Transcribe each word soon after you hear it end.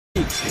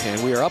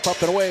And we are up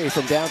and away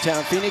from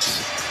downtown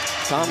Phoenix.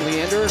 Tom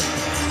Leander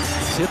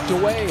tipped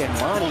away, and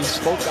Monty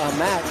spoke on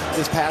that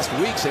this past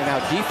week, saying how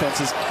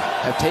defenses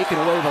have taken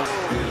away the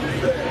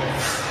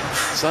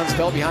Suns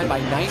fell behind by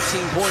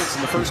 19 points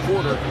in the first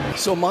quarter.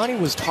 So Monty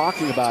was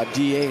talking about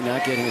DA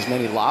not getting as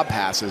many lob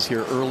passes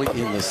here early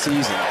in the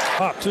season.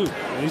 Pop too.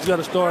 He's got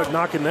to start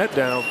knocking that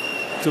down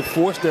to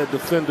force that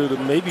defender to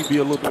maybe be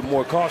a little bit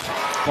more cautious.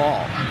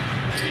 Ball.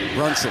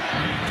 Brunson,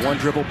 one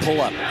dribble pull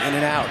up, in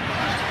and out.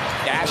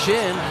 Dash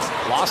in,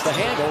 lost the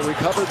handle,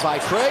 recovered by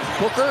Craig.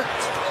 Booker,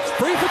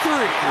 free for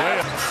three.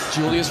 Yeah.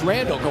 Julius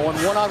Randle going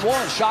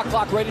one-on-one. Shot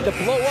clock ready to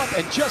blow up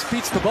and just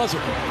beats the buzzer.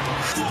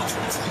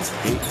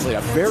 He played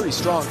a very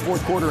strong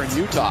fourth quarter in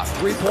Utah.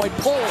 Three-point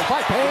pull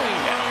by Payne.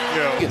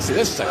 Yeah. You can see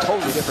this is a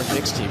totally different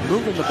Knicks team.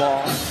 Moving the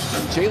ball.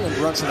 Jalen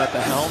Brunson at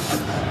the helm.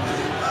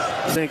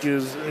 I think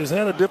has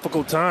had a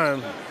difficult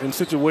time in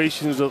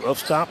situations of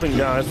stopping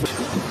guys.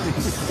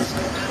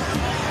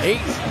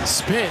 Ayton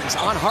spins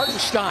on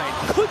Hartenstein.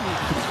 Couldn't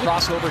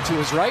cross over to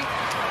his right.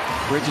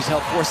 Bridges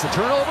helped force the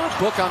turnover.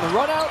 Book on the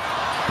run out.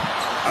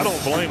 I don't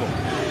blame him.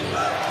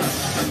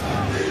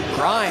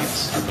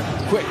 Grimes,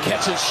 quick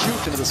catch and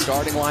shoot into the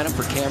starting lineup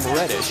for Cam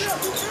Reddish,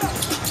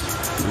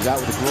 who's out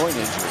with a groin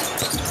injury.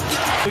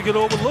 They get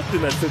overlooked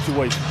in that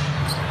situation.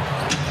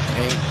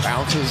 Payne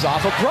bounces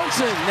off of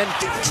Brunson, then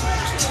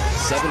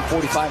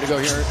 7:45 to go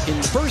here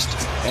in the first,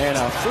 and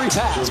a free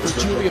pass for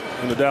Julius.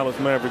 In the Dallas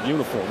Maverick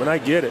uniform, and I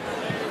get it.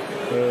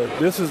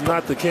 This is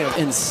not the camp.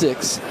 In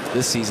 6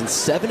 this season,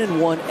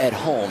 7-1 at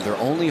home. Their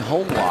only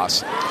home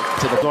loss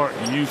to the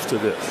aren't used to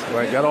this,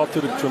 right? Got off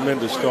to the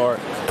tremendous start.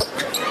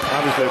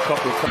 Obviously, a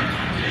couple of times.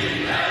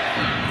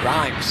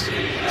 Grimes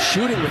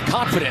shooting with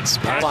confidence.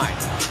 Line.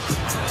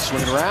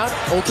 Swinging around,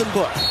 open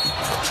book.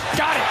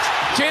 Got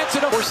it!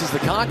 Jansen forces the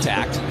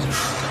contact.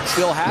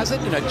 Still has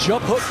it, and a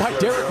jump hook by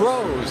Derrick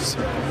Rose.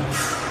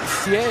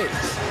 Yay.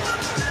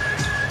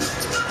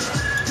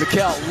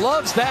 Mikel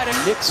loves that,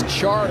 and Knicks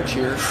charge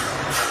here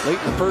late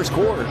in the first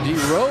quarter. D.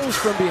 Rose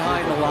from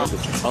behind the line.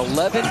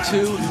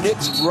 11-2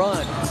 Knicks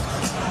run.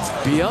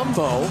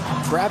 Biyombo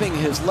grabbing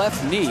his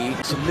left knee.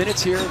 Some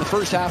minutes here in the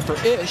first half for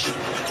Ish.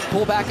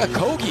 Pull back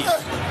Okogie,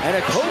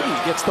 and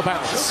Okogie gets the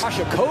bounce. Josh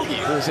Okogie,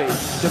 who is a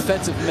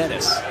defensive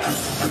menace.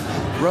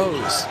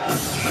 Rose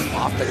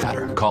off the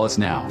cutter. Call us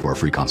now for a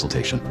free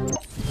consultation.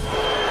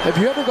 Have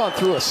you ever gone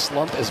through a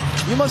slump?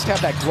 You must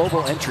have that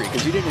global entry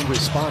because you didn't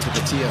respond to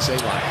the TSA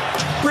line.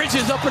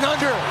 Bridges up and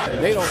under.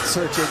 They don't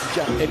search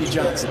Eddie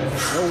Johnson.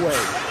 No way.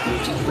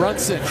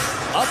 Brunson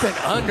up and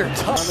under.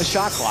 Tough on the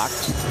shot clock.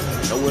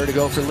 Nowhere to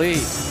go for Lee.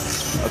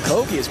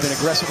 Okogie has been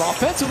aggressive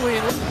offensively.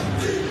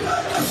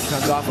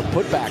 Comes off of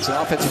putbacks and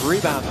offensive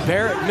rebounds.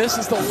 Barrett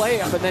misses the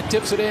layup and then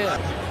tips it in.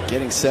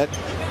 Getting set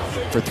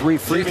for 3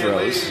 free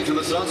throws.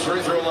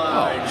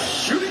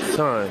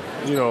 Time,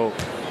 you know.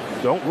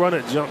 Don't run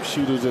at jump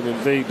shooters and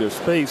invade their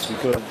space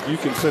because you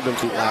can send them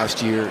to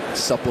last year,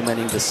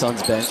 supplementing the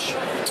Suns bench.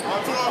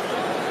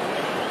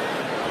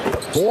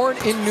 Born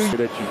in New York.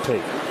 That you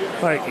take.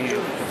 Like,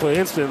 for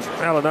instance,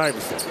 Allen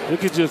Iverson. It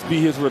could just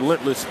be his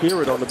relentless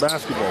spirit on the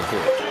basketball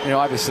court. You know,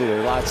 obviously there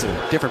are lots of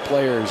different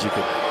players you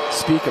could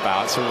speak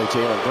about. Certainly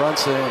Jalen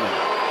Brunson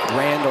and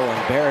Randall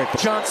and Barrett.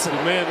 Johnson.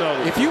 The man,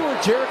 no, if you were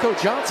Jericho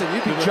Johnson,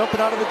 you'd be jumping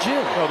out of the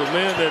gym. No, the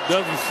man that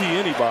doesn't see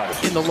anybody.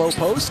 In the low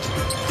post,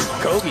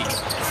 Kobe.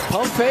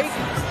 Pump fake,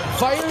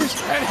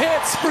 fires, and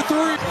hits for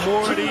 3.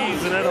 More at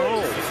ease than at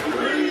home.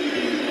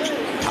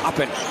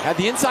 Toppin had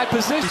the inside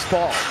position.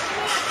 Ball.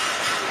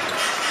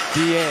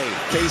 DA,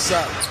 face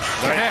up.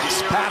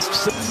 Connects,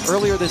 passed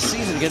earlier this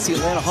season against the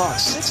Atlanta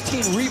Hawks.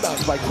 16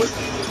 rebounds by Quick.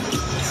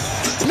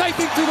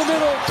 Knifing through the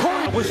middle.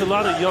 I wish a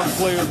lot of young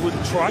players would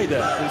try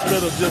that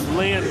instead of just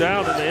laying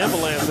down and the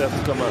ambulance has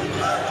to come out.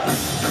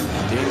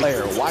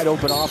 Player, wide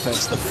open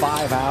offense, the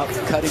 5 out,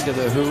 cutting to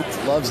the hoop,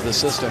 loves the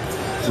system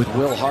with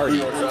Will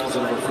Hardy.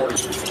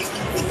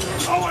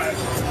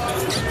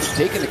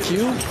 Taking the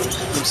cue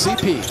from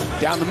CP.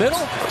 Down the middle,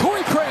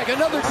 Torrey Craig,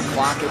 another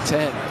clock at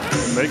 10.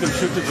 Make him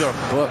shoot the jump.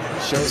 Book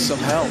shows some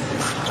help.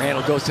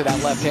 Randall goes to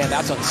that left hand,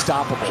 that's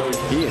unstoppable.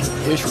 He is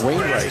Ish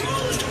Wainwright.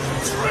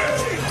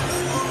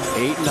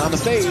 Ayton on the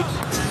fade.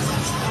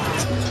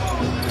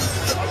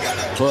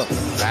 Book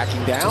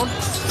backing down.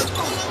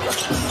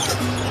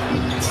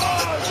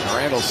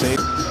 Randall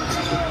saved.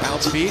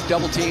 Bounce speed,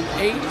 double team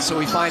 8, so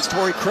he finds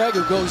Torrey Craig,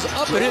 who goes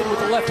up and in with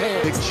the left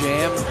hand. Big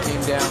jam,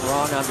 came down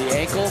wrong on the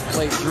ankle,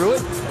 played through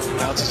it,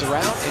 bounces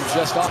around, and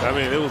just off. I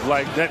mean, it was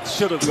like that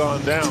should have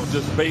gone down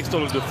just based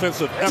on a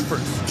defensive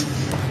effort.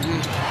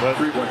 But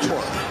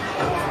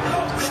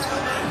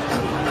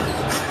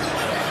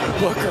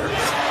Booker,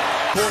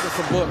 quarter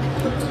from Book.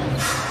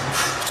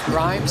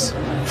 Grimes,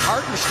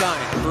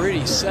 Hartenstein,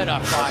 pretty set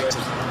up by.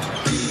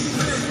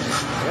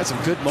 Had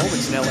some good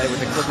moments in LA with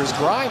the Clippers.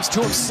 Grimes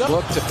to himself.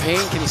 Look to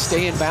Payne. Can he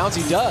stay in bounds?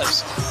 He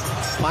does.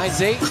 Finds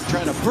Ayton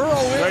trying to burrow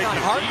in on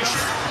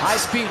Hartenstein.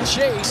 High-speed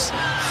chase.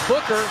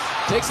 Booker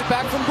takes it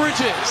back from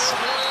Bridges.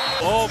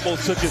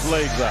 Almost took his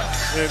legs out.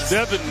 And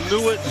Devin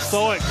knew it and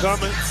saw it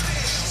coming.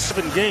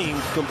 7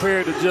 games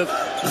compared to just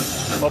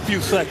a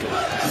few seconds.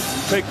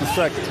 Take the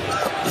second.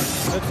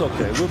 That's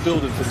okay. We're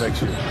building for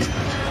next year.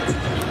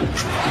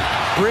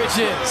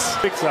 Bridges.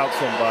 Fix out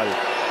somebody.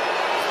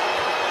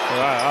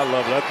 I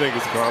love it. I think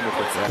it's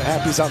comical.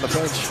 Happy's on the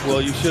bench.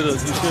 Well, you should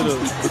have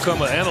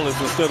become an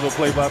analyst instead of a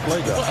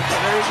play-by-play guy.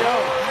 There you go.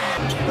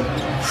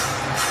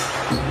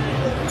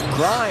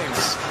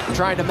 Grimes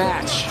trying to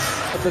match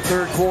the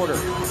third quarter.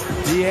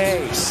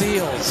 DA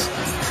seals.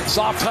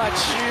 Soft touch.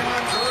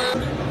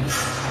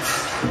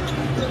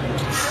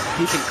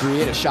 He can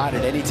create a shot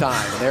at any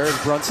time. And there is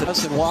Brunson.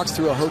 Brunson walks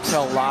through a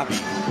hotel lobby.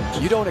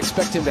 You don't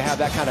expect him to have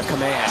that kind of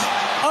command.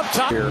 Up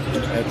top here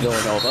at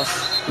Villanova.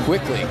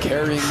 Quickly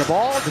carrying the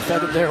ball.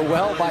 Defended there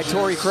well by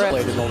Torrey Craig.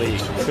 Played in the league.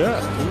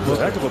 Yeah, he's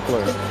a heck of a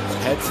player.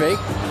 Head fake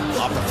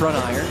off the front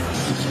iron.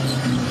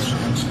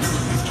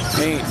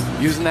 Payne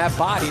using that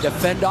body to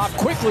fend off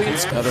quickly.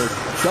 Another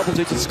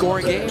double-digit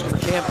scoring game for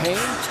Campaign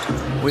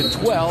with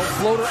 12,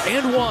 floater,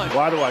 and 1.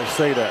 Why do I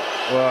say that?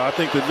 Well, I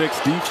think the Knicks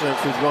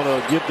defense is going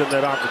to give them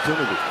that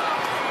opportunity.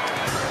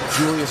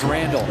 Julius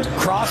Randle,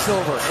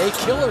 crossover, a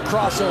killer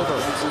crossover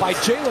by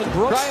Jalen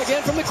Brooks. Try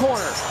again from the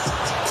corner.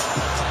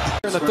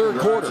 In the third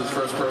quarter.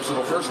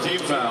 First team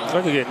foul.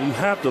 Again, you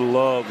have to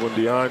love when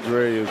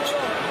DeAndre is.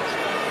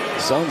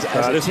 Suns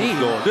as a team.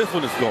 This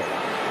one is going.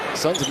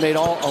 Suns have made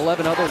all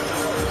 11 other.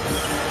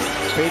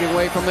 Fading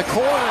away from the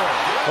corner.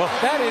 Oh.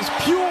 That is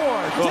pure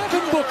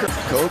Devin Booker.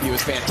 Kobe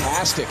was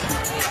fantastic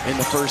in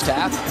the first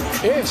half.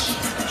 Ish.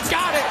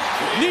 Got it.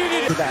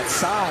 Needed it. That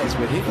size,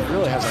 but he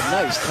really has a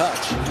nice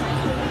touch.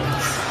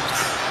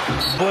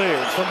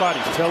 Players,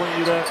 somebody's telling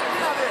you that.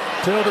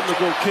 Tell them to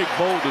go kick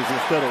boulders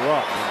instead of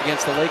rocks.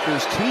 Against the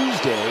Lakers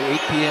Tuesday,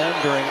 8 p.m.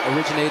 during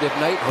Originative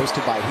Night,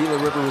 hosted by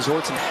Gila River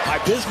Resorts and by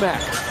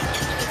Bismack.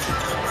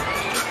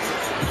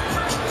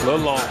 A little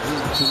long.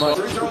 Too much.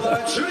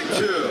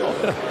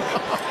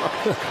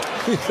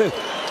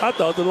 I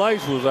thought the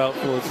lights was out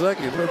for a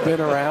second.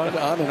 Been around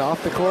on and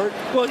off the court.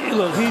 Well,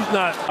 look, he's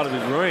not out of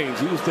his range.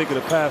 He was thinking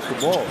to pass the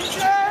ball.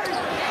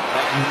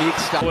 That unique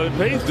style. Well, it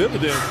pays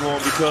dividends for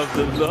him because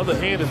the other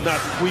hand is not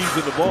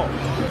squeezing the ball.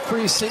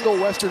 Free single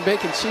Western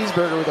bacon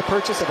cheeseburger with the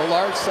purchase of a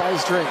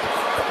large-sized drink.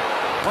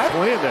 Why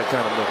playing that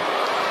kind of money?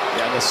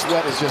 Yeah, the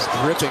sweat is just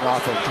dripping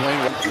off of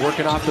Dwayne.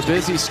 Working off the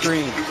busy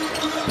screen.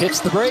 Hits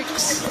the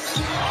brakes.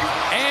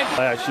 And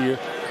last year,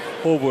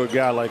 over a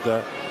guy like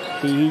that.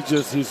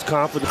 He's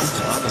confident.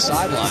 On the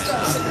sideline,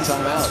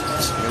 timeout.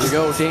 Here we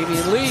go,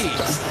 Damian Lee.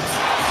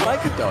 I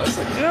like it though.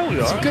 Yeah, we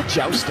are. Some good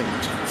jousting.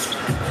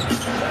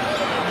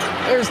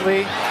 There's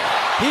Lee.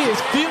 He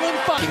is feeling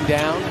fucking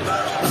down.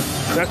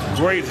 That's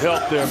great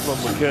help there from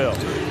Mikal.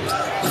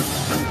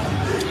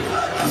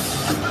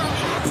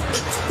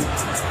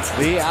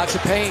 Lee out to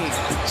Payne.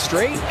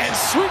 Straight and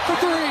sweep for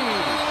 3.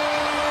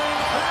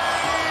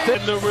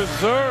 And the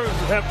reserves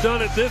have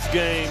done it this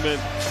game,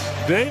 and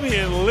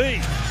Damian Lee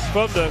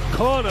from the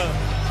corner.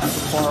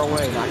 Far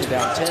away, knocking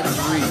down 10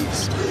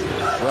 threes.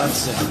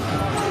 Brunson.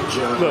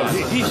 Look,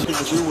 he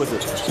shouldn't do with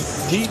it.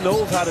 He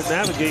knows how to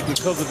navigate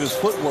because of his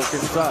footwork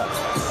inside.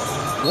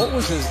 What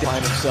was his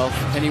find himself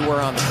anywhere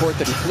on the court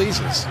that he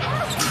pleases?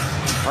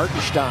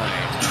 Hartenstein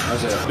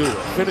as a do it.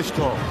 Finish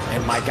strong.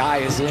 And my guy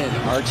is in,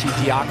 Archie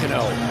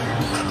Diacono.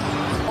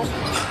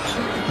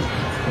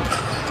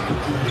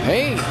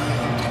 Hey,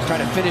 trying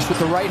to finish with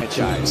the right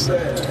franchise.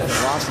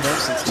 Lost them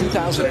since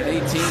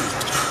 2018.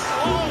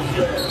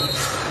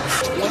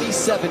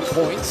 27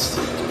 points.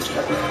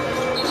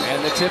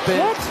 And the tip in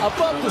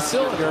above the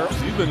cylinder.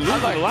 You've been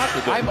losing a lot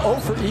today. I'm 0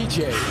 for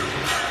EJ.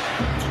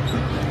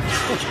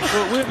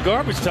 Well, we're in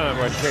garbage time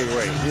right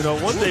K-Ray. You know,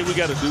 one day we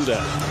got to do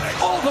that.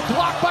 Oh, the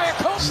block by a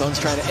coach. Suns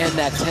trying to end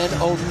that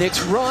 10-0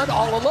 Knicks run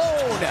all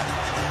alone.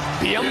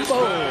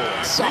 Biombo.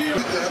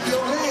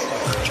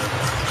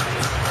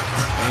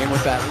 And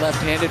with that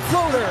left-handed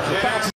floater.